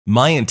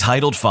My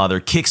entitled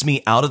father kicks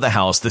me out of the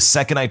house the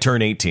second I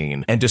turn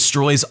 18 and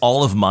destroys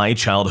all of my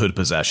childhood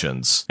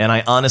possessions. And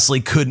I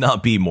honestly could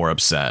not be more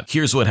upset.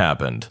 Here's what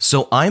happened.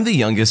 So I'm the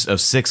youngest of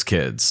 6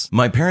 kids.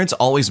 My parents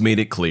always made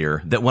it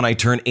clear that when I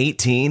turn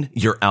 18,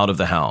 you're out of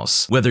the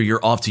house. Whether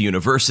you're off to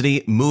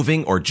university,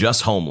 moving, or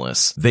just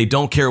homeless. They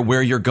don't care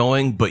where you're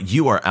going, but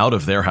you are out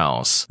of their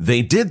house.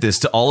 They did this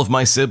to all of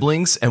my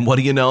siblings, and what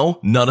do you know?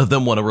 None of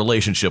them want a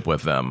relationship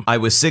with them. I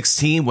was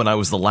 16 when I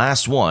was the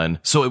last one,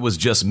 so it was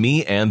just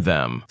me and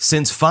them.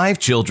 Since 5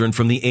 children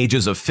from the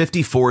ages of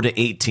 54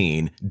 to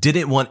 18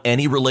 didn't want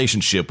any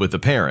relationship with the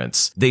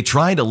parents, they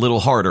tried a little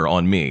harder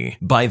on me.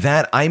 By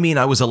that, I mean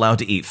I was allowed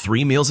to eat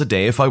 3 meals a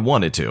day if I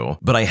wanted to,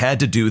 but I had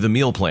to do the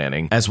meal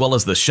planning, as well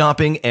as the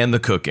shopping and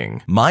the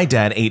cooking. My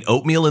dad ate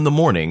oatmeal in the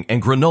morning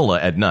and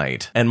granola at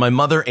night, and my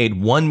mother ate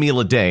 1 meal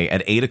a day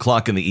at 8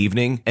 o'clock in the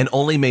evening and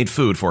only made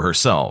food for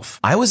herself.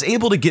 I was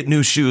able to get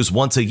new shoes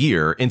once a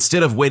year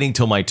instead of waiting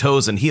till my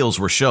toes and heels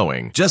were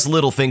showing. Just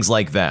little things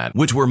like that,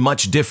 which were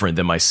much different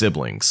than my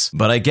siblings.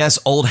 But I guess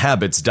old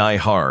habits die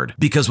hard,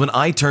 because when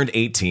I turned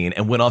 18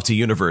 and went off to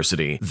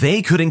university,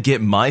 they couldn't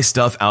get my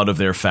stuff out of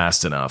there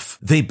fast enough.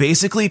 They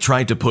basically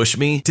tried to push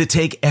me to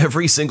take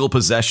every single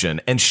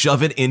possession and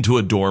shove it into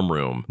a dorm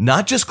room.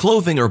 Not just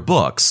clothing or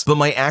books, but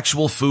my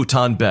actual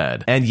futon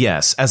bed. And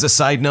yes, as a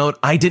side note,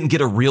 I didn't get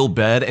a real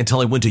bed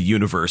until I went to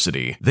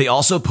university. They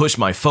also pushed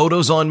my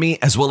photos on me,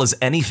 as well as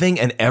anything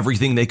and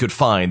everything they could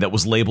find that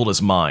was labeled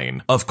as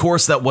mine. Of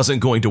course, that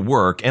wasn't going to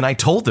work, and I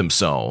told them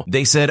so.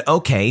 They said,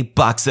 okay,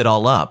 box it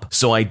all up.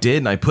 So I did,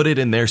 and I put it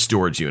in their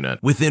storage unit.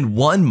 Within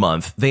 1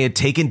 month, they had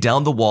taken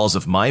down the walls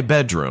of my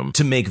bedroom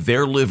to make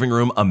their living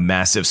room a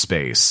massive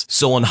space.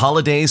 So on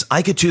holidays,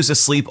 I could choose to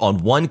sleep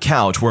on one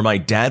couch where my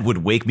dad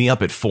would wake me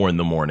up at 4 in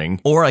the morning,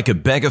 or I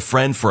could beg a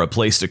friend for a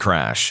place to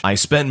crash. I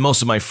spent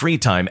most of my free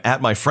time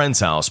at my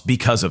friend's house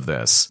because of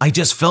this. I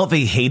just felt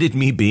they hated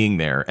me being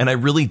there, and I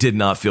really did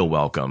not feel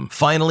welcome.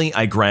 Finally,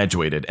 I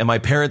graduated, and my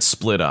parents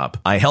split up.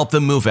 I helped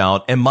them move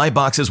out, and my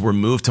boxes were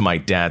moved to my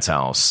dad's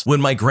house.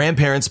 When my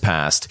grandparents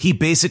passed, he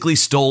basically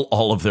stole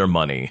all of their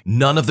money.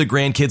 None of the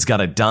grandkids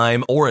got a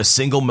dime or a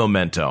single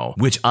memento,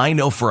 which I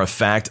know for a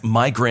fact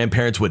my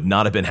grandparents would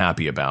not have been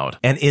happy about.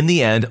 And in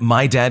the end,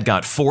 my dad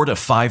got $4 to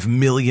 $5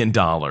 million.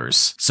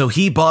 So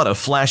he bought a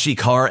flashy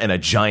car and a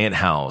giant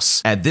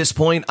house. At this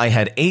point, I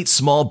had 8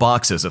 small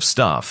boxes of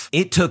stuff.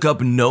 It took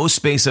up no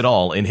space at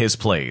all in his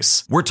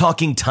place. We're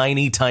talking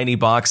tiny, tiny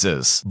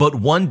boxes. But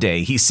one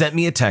day, he sent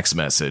me a text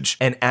message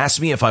and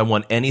asked me if I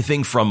want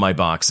anything from my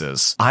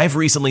boxes. I've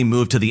recently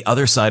moved to the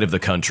other side of the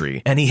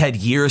country, and he had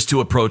years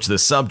to approach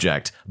this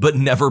subject, but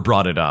never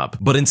brought it up.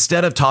 But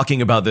instead of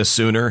talking about this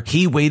sooner,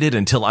 he waited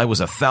until I was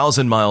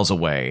 1,000 miles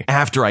away,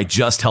 after I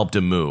just helped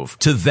him move,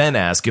 to then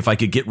ask if I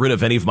could get rid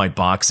of any of my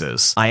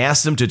boxes. I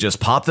asked him to just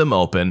pop them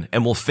open,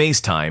 and we'll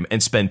FaceTime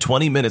and spend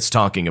 20 minutes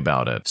talking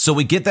about it. So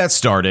we get that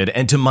started,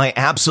 and to my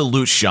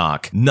absolute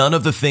shock, none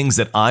of the things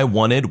that I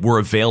wanted were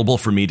available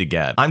for me to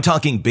get. I'm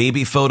talking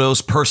baby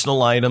photos,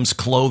 personal items,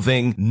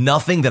 clothing.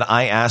 Nothing that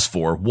I asked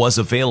for was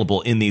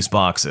available in these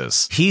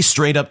boxes. He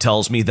straight up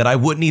tells me that I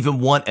wouldn't even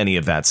want any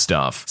of that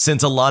stuff,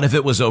 since a lot of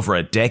it was over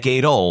a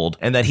decade old,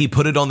 and that he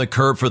put it on the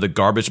curb for the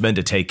garbage men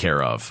to take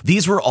care of.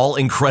 These were all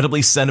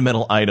incredibly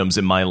sentimental items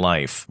in my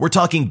life. We're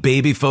talking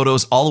baby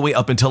photos all the way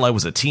up until I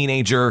was a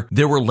teenager.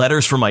 There were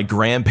letters from my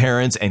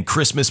grandparents and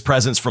Christmas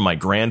presents from my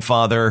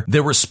grandfather.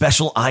 There were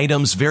special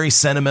items, very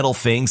sentimental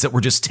things that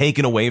were just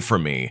taken away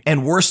from me.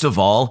 And worst of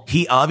all,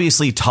 he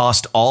obviously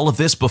tossed all of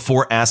this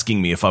before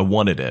asking me if I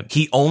wanted it.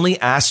 He only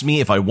asked me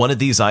if I wanted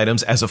these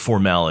items as a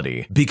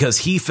formality, because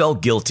he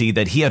felt guilty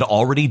that he had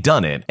already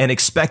done it and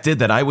expected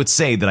that I would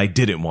say that I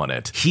didn't want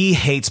it. He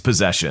hates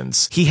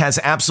possessions. He has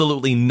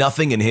absolutely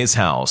nothing in his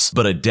house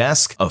but a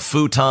desk, a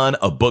futon,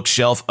 a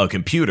bookshelf, a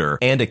computer,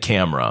 and a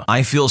camera.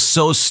 I feel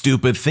so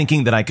stupid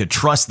thinking that I could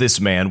trust this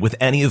man with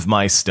any of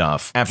my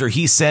stuff after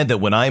he said that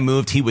when I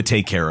moved, he would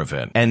take care of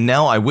it. And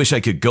now I wish I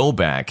could go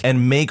back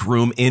and make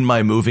room in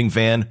my moving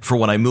van for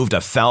when I moved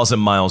 1,000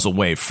 miles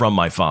away from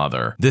my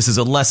father. This is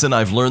a lesson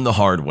I've learned the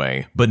hard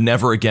way, but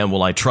never again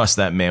will I trust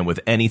that man with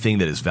anything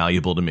that is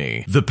valuable to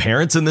me. The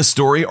parents in this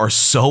story are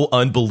so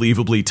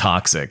unbelievably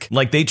toxic.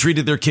 Like, they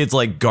treated their kids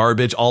like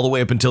garbage all the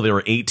way up until they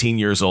were 18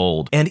 years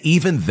old. And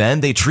even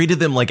then, they treated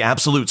them like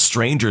absolute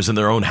strangers in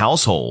their own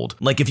household.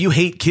 Like, if you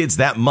hate kids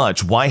that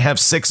much, why have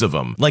 6 of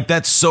them? Like,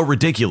 that's so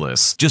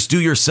ridiculous. Just do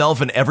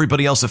yourself and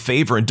everybody else a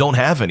favor and don't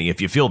have any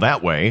if you feel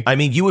that way. I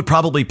mean, you would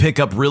probably pick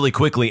up really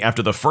quickly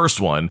after the first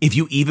one if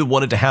you even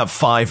wanted to have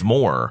 5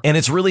 more. And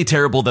it's really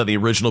terrible that the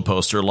original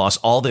poster lost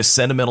all this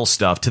sentimental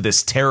stuff to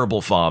this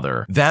terrible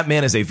father. That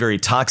man is a very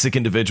toxic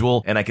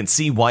individual, and I can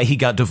see why he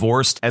got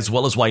divorced, as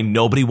well as why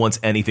nobody wants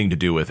anything to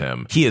do with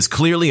him. He is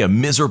clearly a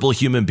miserable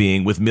human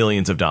being with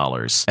millions of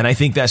dollars. And I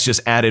think that's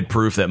just added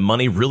proof that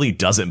money really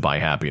doesn't buy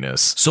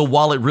happiness. So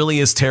while it really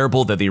is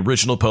terrible that the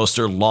original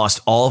poster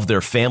lost all of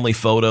their family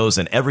photos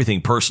and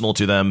everything personal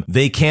to them,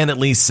 they can at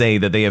least say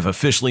that they have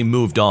officially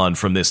moved on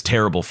from this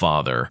terrible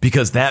father,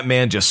 because that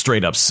man just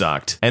straight up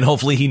sucked. And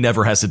hopefully he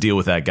never has to deal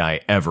with that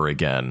guy ever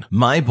again.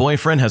 My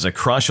boyfriend has a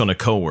crush on a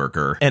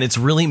coworker, and it's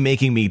really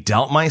making me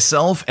doubt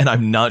myself, and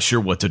I'm not sure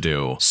what to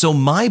do. So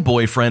my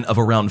boyfriend of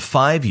around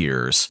 5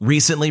 years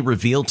recently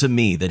revealed to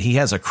me that he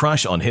has a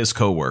crush on his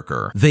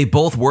coworker. They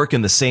both work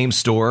in the same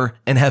store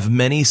and have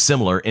many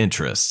similar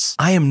interests.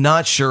 I am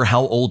not sure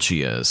how old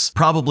she is,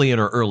 probably in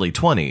her early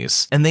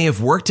 20s, and they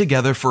have worked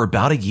together for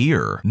about a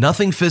year.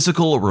 Nothing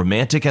physical or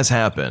romantic has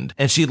happened,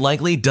 and she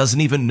likely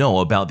doesn't even know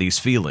about these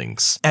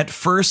feelings. At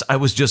first, I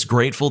was just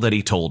grateful that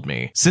he told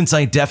me, since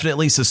I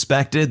definitely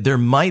suspected there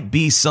might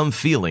be some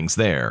feelings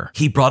there.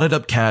 He brought it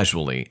up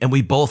casually, and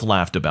we both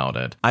laughed about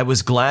it. I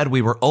was glad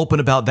we were open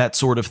about that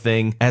sort of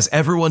thing, as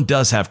everyone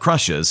does have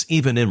crushes,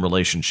 even in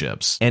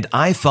relationships. And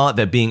I thought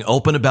that being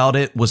open about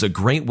it was a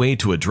great way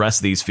to address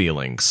these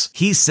feelings.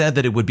 He said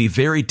that it would be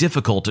very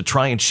difficult to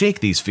try and shake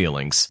these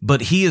feelings,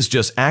 but he is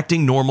just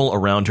acting normal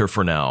around her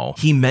for now.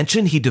 He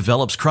mentioned he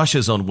develops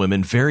crushes on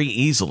women very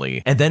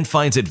easily, and then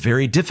finds it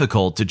very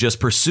difficult to just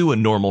pursue a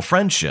normal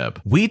friendship.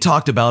 We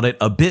talked about it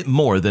a bit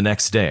more the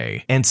next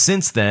day, and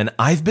since then,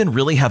 I've been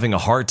really having a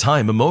hard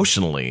time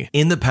emotionally.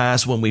 In the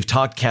past, when we've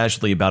talked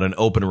casually about an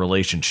open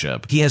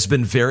relationship, he has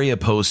been very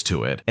opposed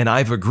to it, and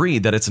I've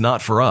agreed that it's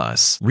not for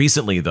us.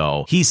 Recently,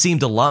 though, he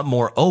seemed a lot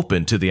more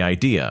open to the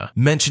idea,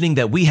 mentioning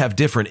that we have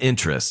different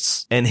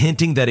interests, and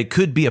hinting that it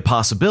could be a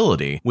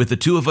possibility with the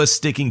two of us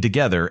sticking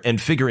together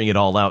and figuring it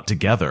all out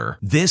together.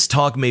 This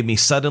talk made me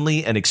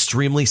suddenly and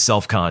extremely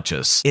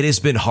self-conscious. It has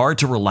been hard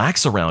to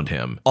relax around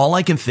him. All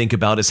I can think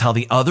about is how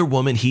the other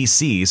women he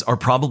sees are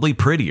probably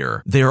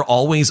prettier. They are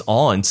always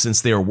on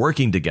since they are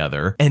working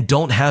together and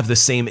don't have the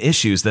same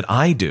issues that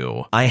I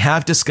do. I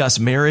have discussed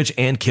marriage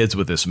and kids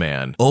with this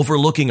man,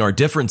 overlooking our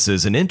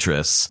differences and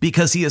interests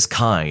because he is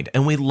kind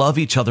and we love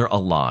each other a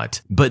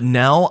lot. But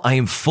now I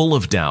am full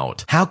of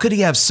doubt. How could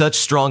he have such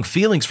strong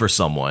feelings for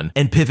someone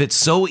and pivot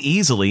so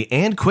easily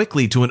and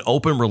quickly to an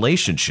open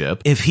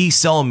relationship if he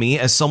saw me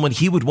as someone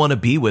he would want to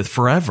be with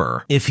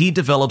forever? If he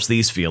develops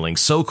these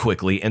feelings so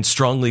quickly and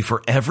strongly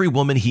for every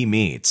woman he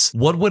meets,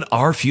 what would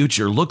our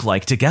future look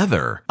like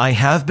together? I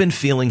have been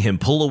feeling him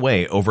pull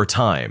away over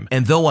time,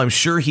 and though I'm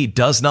sure he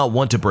does not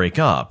want to break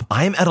up,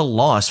 I am at a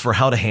loss for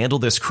how to handle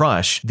this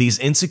crush, these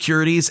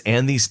insecurities,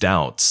 and these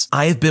doubts.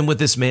 I have been with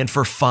this man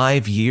for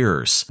 5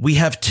 years. We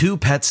have 2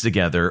 pets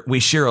together, we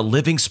share a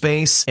living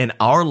space, and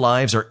our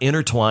lives are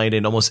intertwined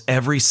in almost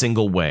every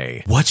single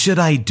way. What should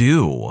I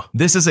do?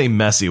 This is a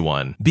messy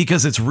one,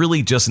 because it's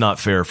really just not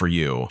fair for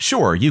you.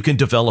 Sure, you can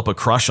develop a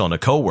crush on a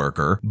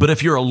coworker, but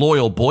if you're a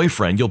loyal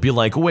boyfriend, you'll be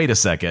like, wait a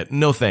second,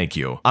 no thank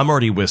you. I'm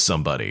already with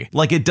somebody.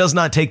 Like, it does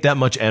not take that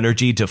much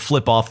energy to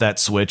flip off that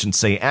switch and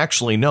say,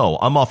 actually, no,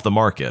 I'm off the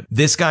market.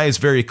 This guy is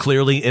very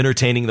clearly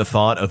entertaining the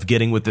thought of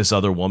getting with this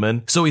other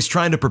woman, so he's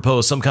trying to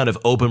propose some kind of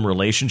open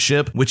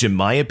relationship, which in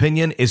my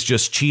opinion is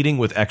just cheating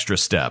with extra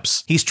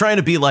steps. He's trying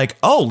to be like,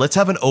 oh, let's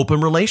have an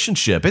open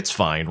relationship. It's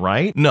fine,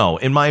 right? No,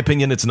 in my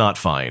opinion, it's not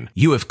fine.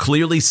 You have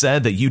clearly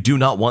said that you do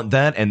not want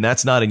that, and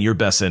that's not in your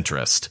best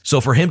interest.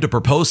 So for him to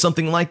propose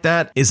something like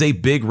that is a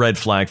big red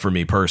flag for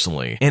me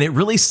personally. And it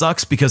really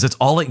sucks because it's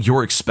all at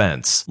your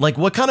expense. Like,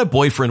 what kind of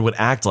boyfriend would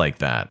act like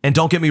that? And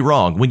don't get me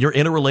wrong, when you're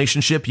in a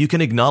relationship, you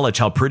can acknowledge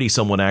how pretty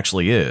someone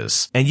actually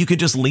is, and you can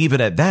just leave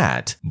it at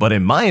that. But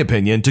in my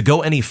opinion, to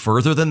go any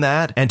further than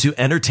that and to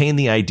entertain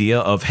the idea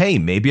of, hey,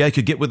 maybe I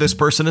could get with this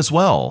person as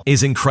well,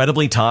 is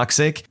incredibly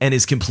toxic and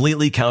is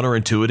completely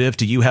counterintuitive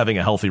to you having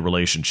a healthy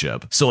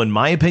relationship. So in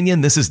my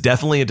opinion, this is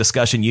definitely a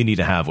discussion you need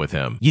to have with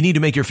him. You need to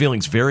make your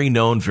feelings very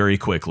known very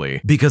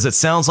quickly, because it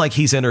sounds like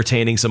he's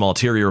entertaining some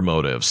ulterior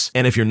motives.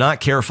 And if you're not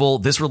careful,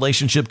 this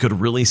relationship could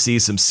really see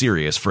some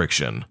serious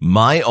friction.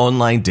 My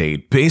online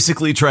date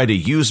basically tried to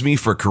use me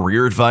for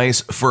career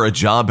advice for a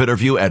job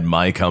interview at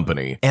my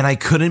company, and I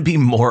couldn't be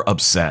more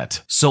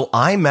upset. So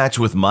I matched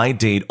with my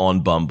date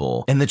on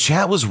Bumble, and the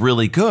chat was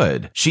really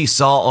good. She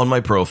saw on my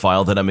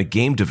profile that I'm a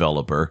game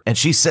developer, and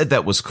she said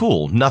that was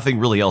cool, nothing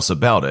really else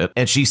about it,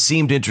 and she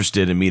seemed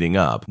interested in meeting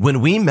up.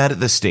 When we met at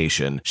the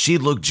station, she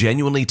looked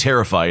genuinely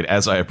terrified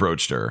as I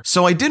approached her,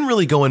 so I didn't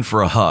really go in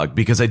for a hug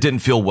because I didn't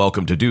feel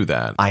welcome to do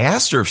that. I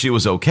asked her if she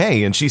was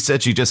okay, and she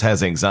said she just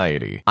has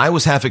anxiety. I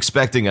was half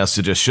expecting us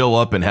to just show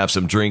up and have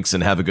some drinks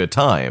and have a good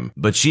time,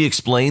 but she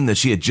explained that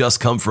she had just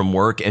come from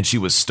work and she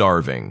was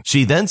starving.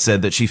 She then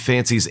said that she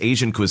fancies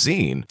Asian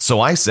cuisine, so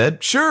I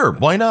said, sure,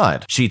 why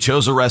not? She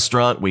chose a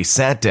restaurant, we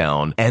sat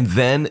down, and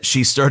then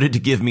she started to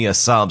give me a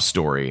sob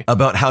story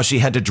about how she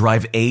had to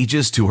drive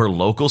ages to her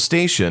local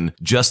station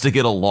just to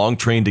get a long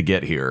train to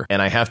get here.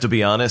 And I have to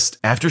be honest,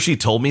 after she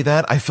told me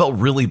that, I felt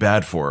really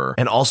bad for her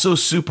and also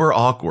super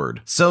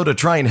awkward. So to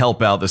try and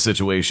help out the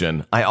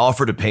situation, I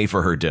offered to pay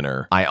for her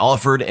dinner. I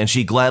offered and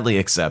she gladly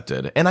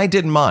accepted, and I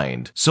didn't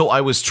mind. So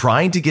I was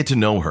trying to get to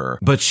know her,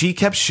 but she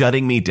kept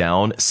shutting me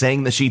down,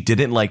 saying that she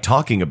didn't like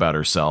talking about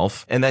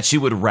herself and that she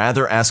would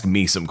rather ask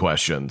me some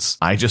questions.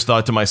 I just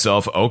thought to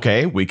myself,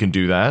 okay, we can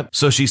do that.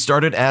 So she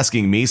started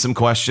asking me some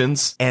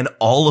questions, and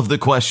all of the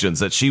questions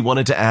that she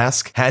wanted to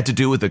ask had to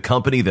do with the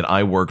company that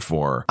I worked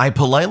for. I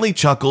politely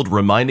chuckled,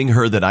 reminding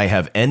her that I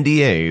have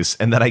NDAs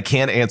and that I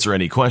can't answer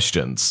any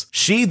questions.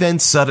 She then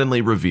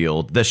suddenly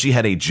revealed that she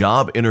had a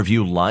job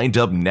interview lined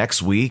up up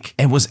next week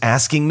and was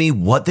asking me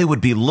what they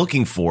would be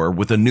looking for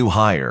with a new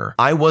hire.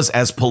 I was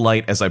as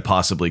polite as I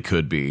possibly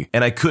could be,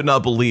 and I could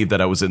not believe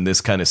that I was in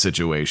this kind of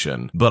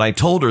situation. But I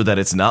told her that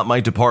it's not my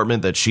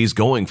department that she's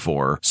going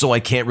for, so I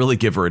can't really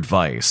give her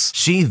advice.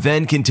 She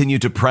then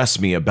continued to press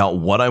me about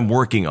what I'm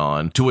working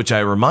on, to which I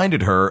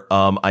reminded her,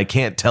 I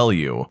can't tell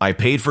you. I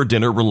paid for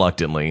dinner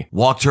reluctantly,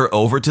 walked her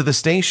over to the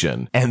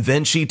station, and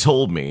then she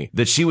told me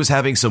that she was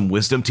having some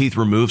wisdom teeth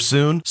removed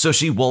soon, so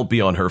she won't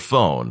be on her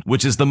phone,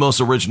 which is the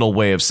most original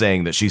way of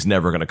saying that she's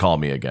never going to call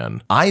me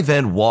again. I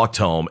then walked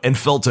home and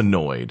felt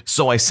annoyed,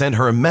 so I sent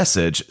her a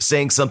message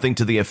saying something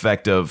to the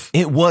effect of,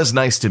 "It was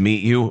nice to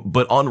meet you,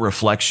 but on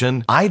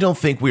reflection, I don't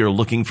think we are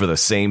looking for the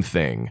same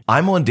thing.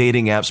 I'm on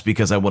dating apps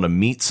because I want to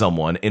meet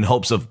someone in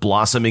hopes of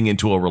blossoming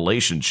into a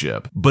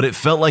relationship, but it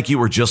felt like you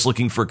were just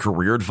looking for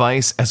career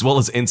advice as well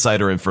as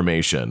insider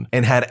information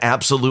and had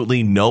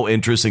absolutely no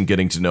interest in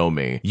getting to know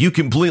me. You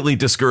completely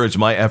discouraged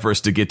my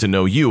efforts to get to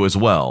know you as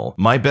well.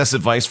 My best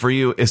advice for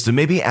you is to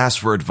maybe ask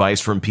for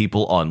advice from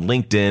people on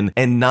LinkedIn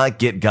and not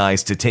get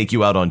guys to take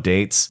you out on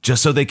dates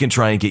just so they can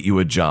try and get you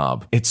a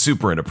job. It's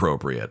super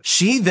inappropriate."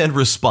 She then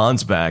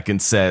responds back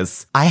and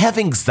says, "I have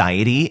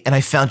anxiety and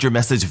I found your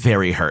message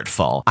very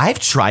hurtful. I've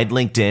tried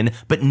LinkedIn,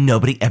 but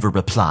nobody ever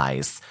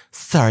replies.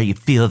 Sorry you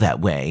feel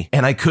that way."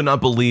 And I could not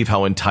believe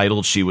how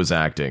entitled she was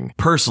acting.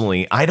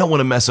 Personally, I don't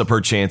want to mess up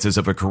her chances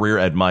of a career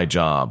at my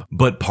job,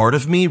 but part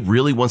of me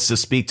really wants to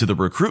speak to the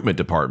recruitment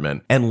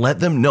department and let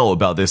them know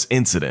about this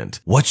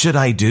incident. What should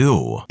I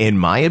do? In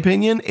my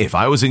opinion, if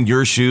I was in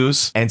your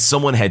shoes and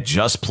someone had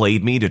just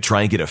played me to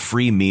try and get a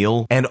free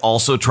meal and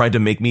also tried to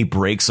make me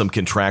break some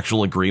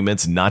contractual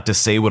agreements not to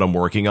say what I'm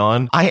working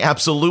on, I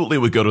absolutely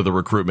would go to the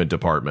recruitment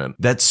department.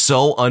 That's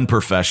so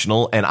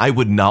unprofessional, and I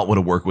would not want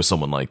to work with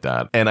someone like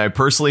that. And I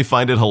personally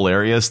find it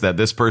hilarious that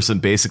this person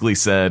basically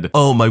said,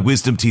 "Oh, my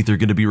wisdom teeth are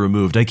going to be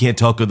removed. I can't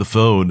talk on the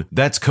phone."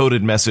 That's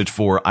coded message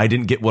for, I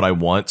didn't get what I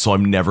want, so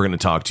I'm never going to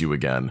talk to you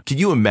again. Can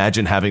you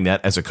imagine having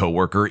that as a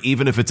coworker,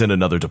 even if it's in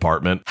another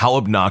department? How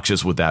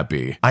obnoxious would that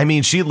be? I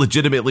mean, she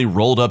legitimately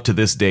rolled up to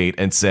this date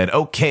and said,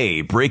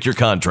 "Okay, break your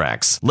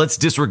contracts. Let's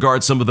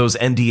disregard some of those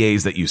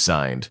NDAs that you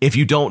signed." If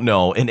you don't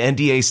know, an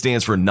NDA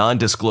stands for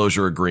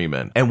non-disclosure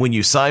agreement. And when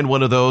you sign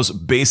one of those,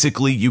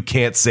 basically you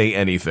can't say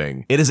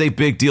anything. It is a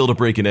big deal to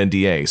break an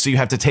NDA, so you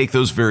have to take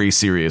those very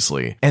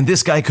seriously. And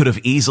this guy could have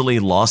easily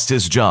lost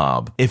his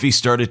job if he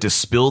started to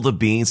spill the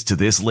beans to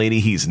this lady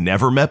he's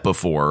never met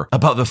before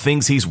about the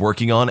things he's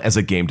working on as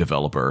a game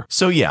developer.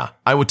 So yeah,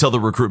 I would tell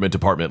the recruitment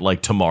department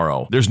like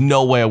tomorrow. There's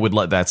no way I would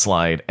let that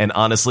slide, and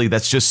honestly,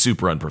 that's just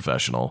super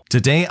unprofessional.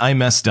 Today I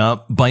messed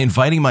up by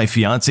inviting my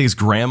fiance's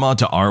grandma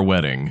to our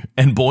wedding,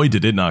 and boy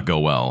did it not go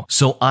well.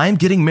 So I'm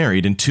getting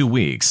married in 2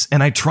 weeks,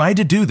 and I tried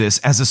to do this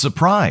as a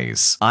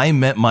surprise. I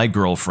met my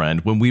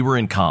girlfriend when we were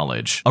in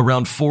college,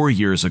 around 4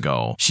 years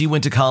ago. She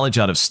went to college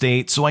out of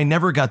state, so I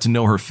never got to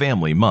know her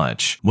family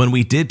much. When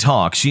we did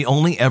talk, she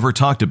only ever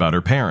talked about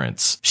her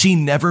parents. She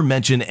never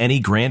mentioned any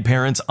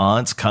grandparents,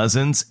 aunts,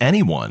 cousins,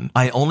 anyone.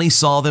 I only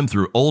saw them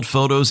through old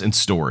photos and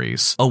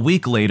stories. A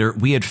week later,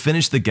 we had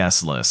finished the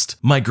guest list.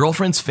 My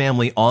girlfriend's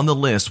family on the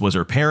list was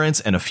her parents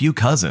and a few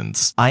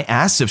cousins. I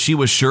asked if she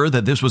was sure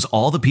that this was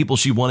all the people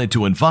she wanted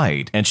to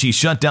invite, and she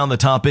shut down the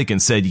topic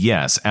and said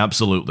yes,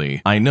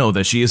 absolutely. I know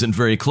that she isn't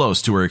very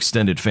close to her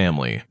extended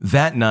family.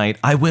 That night,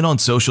 I went on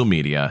social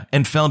media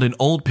and found an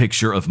old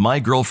picture of my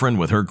girlfriend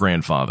with her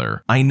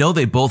grandfather. I know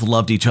they both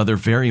loved each other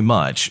very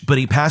much, but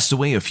he passed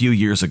away a few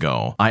years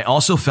ago. I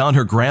also found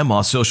her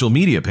grandma's social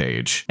media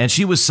page, and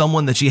she was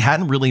someone that she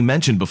hadn't really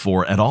mentioned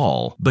before at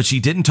all, but she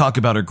didn't talk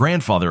about her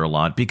grandfather a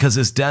lot because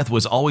his death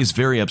was always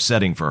very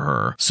upsetting for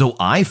her. So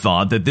I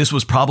thought that this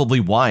was probably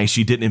why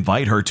she didn't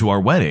invite her to our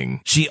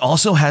wedding. She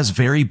also has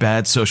very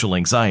bad social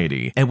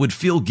anxiety and would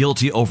feel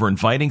guilty over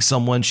inviting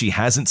someone she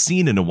hasn't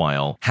seen in a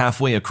while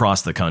halfway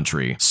across the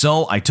country.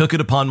 So I took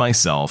it upon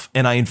myself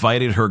and I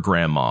invited her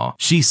grandma.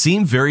 She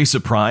seemed very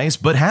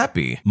surprised but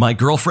happy. My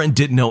girlfriend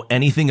didn't know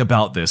anything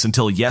about this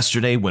until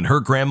yesterday when her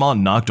grandma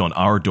knocked on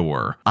our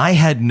door. I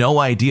had no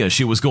idea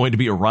she was going to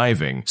be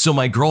arriving, so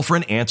my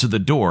girlfriend answered the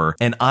door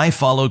and I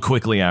followed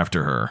quickly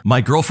after her.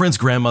 My girlfriend's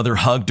grandmother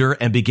hugged her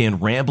and began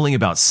rambling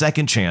about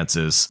second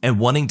chances and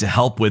wanting to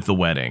help with the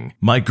wedding.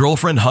 My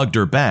girlfriend hugged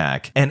her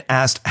back and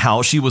asked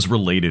how she was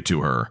related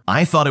to her.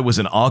 I thought it was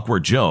an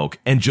awkward joke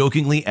and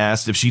jokingly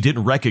asked if she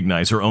didn't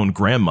recognize her own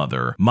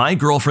grandmother. My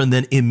girlfriend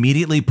then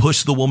immediately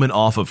pushed the woman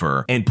off of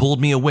her and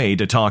pulled me away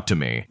to talk to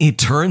me. It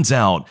turns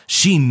out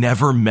she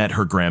never met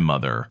her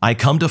grandmother. I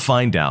come to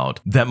find out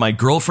that my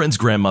girlfriend's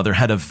grandmother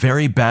had a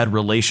very bad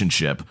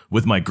relationship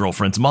with my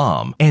girlfriend's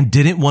mom and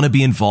didn't want to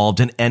be involved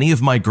in any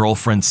of my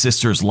girlfriend's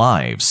sisters'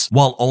 lives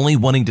while only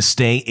wanting to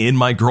stay in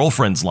my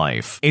girlfriend's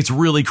life. It's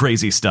really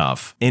crazy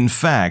stuff. In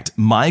fact,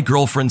 my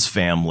girlfriend's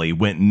family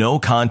went no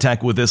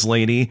contact with this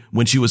lady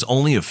when she was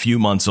only a few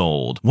months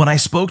old. When I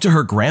spoke spoke to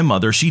her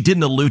grandmother, she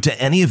didn't allude to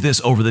any of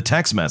this over the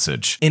text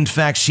message. In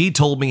fact, she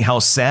told me how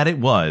sad it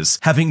was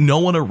having no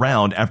one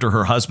around after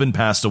her husband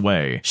passed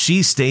away.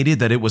 She stated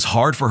that it was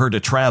hard for her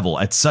to travel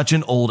at such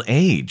an old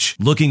age.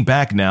 Looking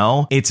back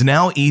now, it's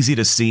now easy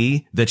to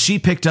see that she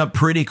picked up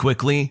pretty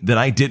quickly that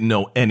I didn't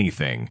know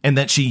anything, and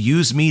that she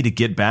used me to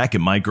get back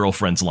in my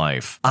girlfriend's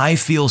life. I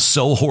feel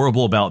so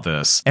horrible about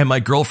this, and my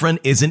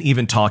girlfriend isn't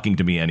even talking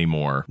to me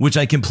anymore, which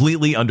I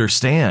completely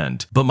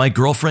understand. But my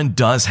girlfriend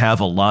does have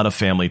a lot of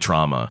family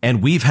trauma,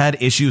 and we've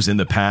had issues in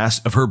the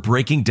past of her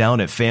breaking down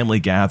at family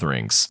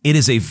gatherings. It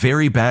is a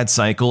very bad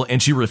cycle,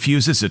 and she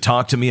refuses to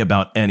talk to me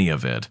about any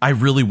of it. I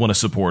really want to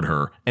support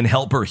her and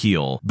help her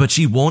heal, but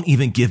she won't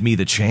even give me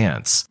the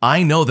chance.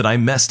 I know that I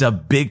messed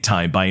up big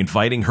time by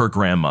inviting her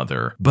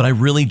grandmother, but I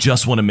really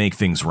just want to make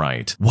things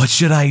right. What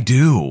should I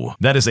do?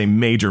 That is a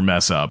major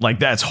mess up. Like,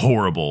 that's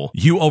horrible.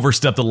 You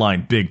overstepped the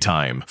line big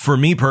time. For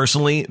me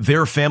personally,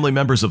 there are family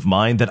members of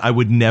mine that I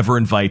would never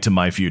invite to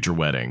my future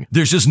wedding.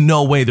 There's just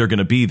no way they're going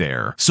to be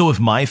there. So if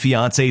my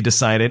fiance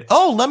decided,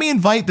 oh, let me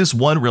invite this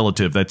one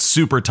relative that's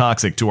super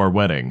toxic to our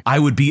wedding, I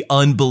would be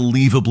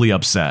unbelievably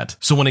upset.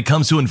 So when it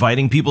comes to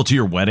inviting people to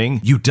your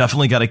wedding, you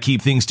definitely got to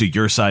keep things to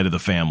your side of the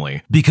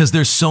family, because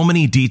there's so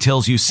many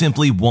details you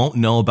simply won't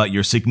know about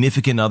your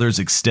significant other's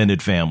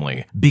extended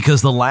family.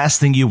 Because the last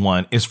thing you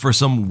want is for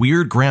some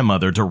weird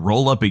grandmother to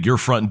roll up at your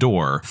front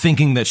door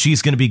thinking that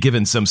she's going to be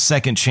given some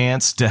second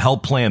chance to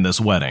help plan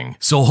this wedding.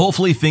 So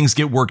hopefully things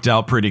get worked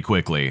out pretty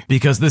quickly,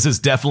 because this is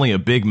definitely a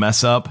big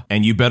mess up,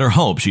 and you better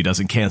hope she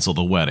doesn't cancel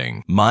the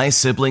wedding. My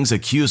siblings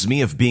accuse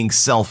me of being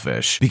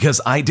selfish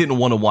because I didn't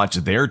want to watch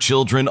their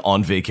children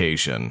on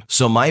vacation.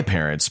 So my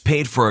parents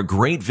paid for a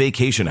great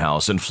vacation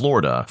house in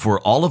Florida for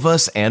all of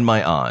us and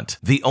my aunt.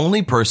 The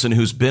only person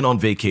who's been on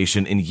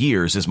vacation in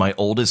years is my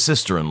oldest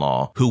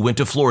sister-in-law, who went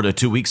to Florida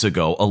 2 weeks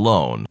ago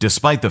alone.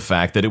 Despite the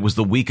fact that it was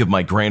the week of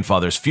my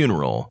grandfather's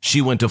funeral,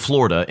 she went to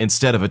Florida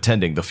instead of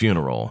attending the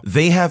funeral.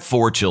 They have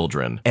 4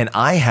 children, and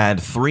I had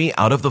 3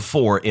 out of the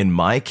 4 in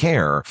my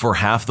care for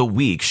half the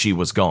week she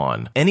was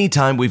gone.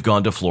 Anytime we've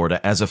gone to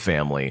Florida as a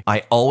family,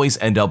 I always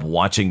end up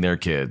watching their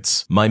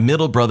kids. My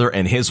middle brother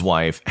and his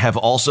wife have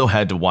also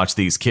had to watch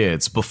these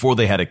kids before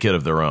they had a kid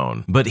of their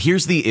own. But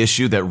here's the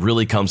issue that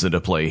really comes into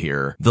play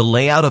here. The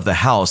layout of the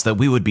house that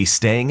we would be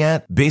staying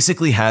at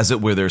basically has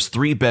it where there's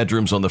 3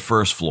 bedrooms on the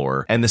first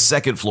floor, and the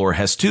second floor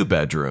has 2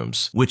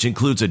 bedrooms, which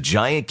includes a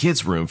giant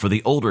kids room for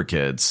the older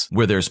kids,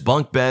 where there's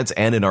bunk beds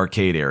and an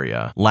arcade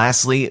area.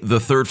 Lastly, the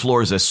third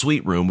floor is a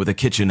suite room with a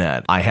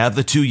kitchenette. I have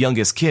the 2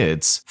 youngest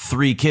kids,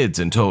 3 kids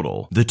in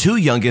total. The 2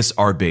 youngest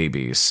are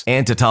babies.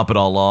 And to top it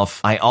all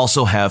off, I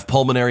also have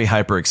pulmonary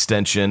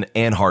hyperextension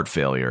and heart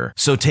failure.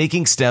 So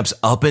taking steps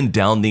up and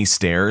down these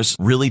stairs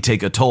really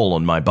take a toll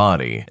on my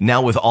body.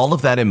 Now, with all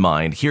of that in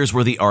mind, here's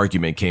where the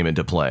argument came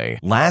into play.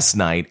 Last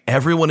night,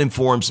 everyone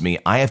informs me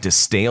I have to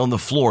stay on the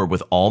floor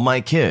with all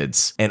my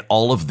kids and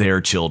all of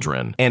their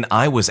children, and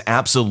I was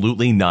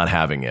absolutely not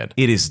having it.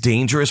 It is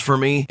dangerous for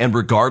me, and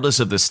regardless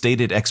of the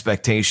stated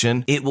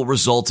expectation, it will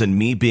result in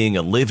me being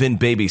a live-in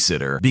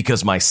babysitter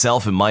because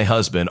myself and my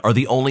husband are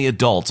the only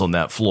adults on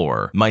that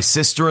floor. My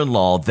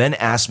sister-in-law then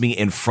asked me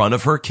in front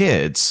of her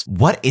kids,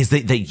 "What is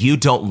it that you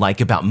don't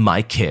like about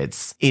my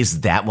kids?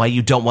 Is that why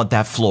you don't want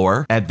that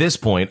floor?" At this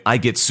point, I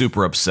get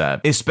super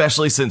upset,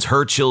 especially since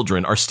her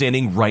children are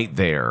standing right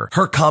there.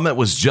 Her comment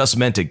was just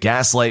meant to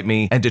gaslight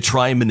me and to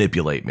try and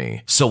manipulate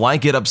me. So I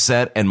get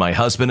upset, and my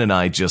husband and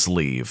I just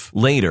leave.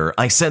 Later,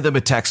 I sent them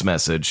a text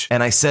message,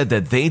 and I said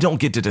that they don't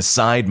get to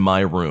decide my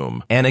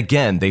room. And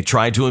again, they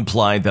tried to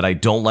imply that I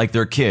don't like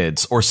their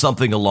kids or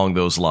something along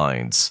those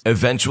lines.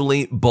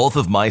 Eventually, both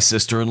of my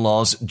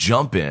sister-in-laws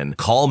jump in,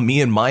 call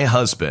me and my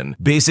husband,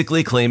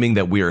 basically claiming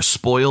that we are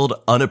spoiled,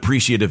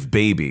 unappreciative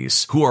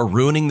babies who are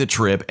ruining the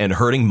trip and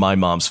hurting my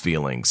mom's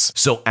feelings.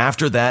 So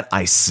after that,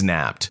 I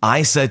snapped.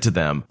 I said to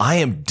them, I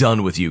am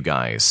done with you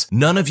guys.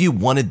 None of you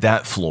wanted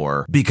that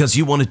floor because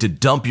you wanted to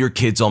dump your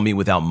kids on me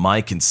without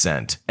my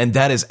consent, and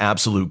that is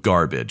absolute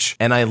garbage,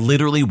 and I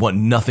literally want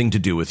nothing to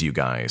do with you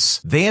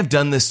guys. They have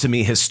done this to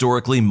me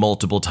historically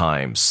multiple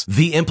times.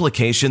 The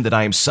implication that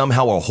I am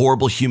somehow a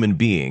horrible human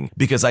being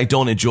because I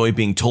don't enjoy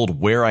being told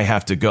where I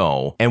have to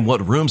go and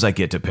what rooms I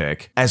get to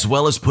pick, as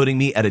well as putting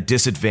me at a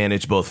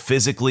disadvantage both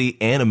physically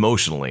and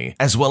emotionally,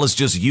 as well as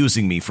just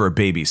using me for a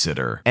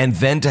babysitter. And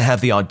then to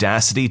have the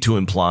audacity to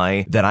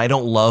imply that I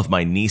don't love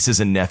my nieces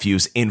and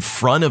nephews in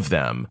front of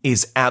them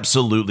is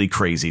absolutely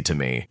crazy to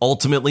me.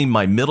 Ultimately,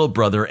 my middle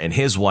brother and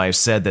his wife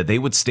said that they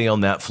would stay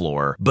on that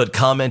floor, but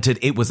commented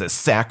it was a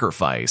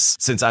sacrifice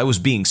since I was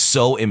being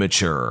so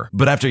immature.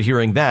 But after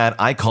hearing that,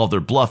 I called their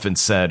bluff and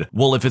said,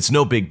 well, if it's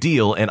no big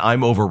deal and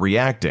I'm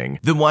overreacting,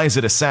 then why is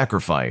it a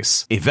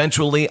sacrifice?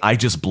 Eventually, I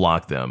just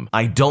blocked them.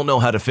 I don't know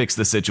how to fix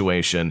the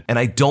situation, and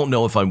I don't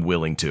know if I'm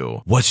willing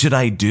to. What should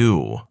I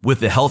do? With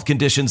the health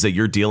conditions that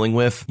you're dealing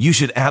with, you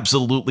should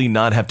absolutely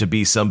not have to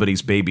be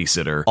somebody's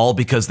babysitter, all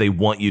because they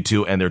want you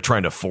to and they're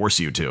trying to force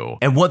you to.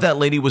 And what that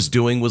lady was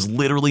doing was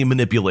literally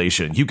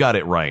manipulation. You got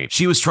it right.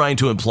 She was trying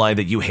to imply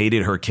that you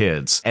hated her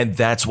kids, and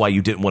that's why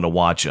you didn't want to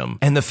watch them.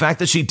 And the fact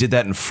that she did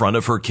that in front of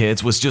of her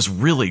kids was just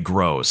really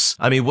gross.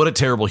 I mean, what a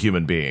terrible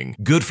human being.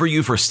 Good for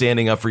you for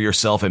standing up for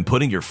yourself and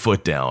putting your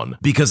foot down,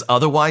 because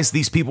otherwise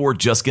these people were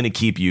just going to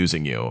keep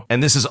using you.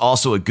 And this is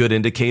also a good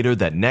indicator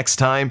that next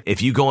time,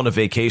 if you go on a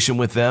vacation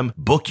with them,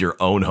 book your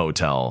own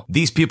hotel.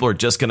 These people are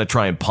just going to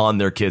try and pawn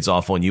their kids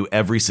off on you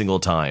every single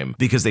time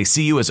because they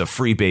see you as a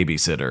free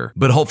babysitter.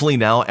 But hopefully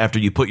now, after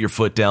you put your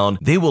foot down,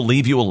 they will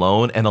leave you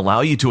alone and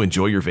allow you to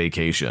enjoy your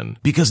vacation,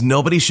 because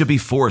nobody should be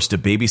forced to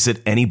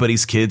babysit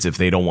anybody's kids if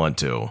they don't want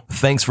to.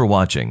 Thanks for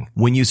watching.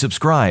 When you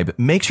subscribe,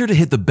 make sure to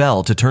hit the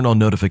bell to turn on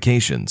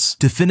notifications.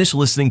 To finish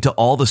listening to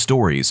all the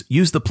stories,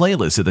 use the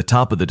playlist at the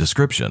top of the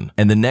description.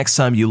 And the next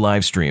time you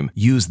live stream,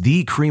 use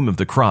the Cream of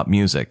the Crop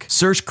music.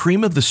 Search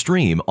Cream of the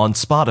Stream on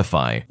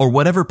Spotify or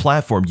whatever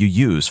platform you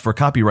use for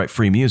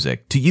copyright-free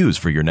music to use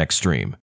for your next stream.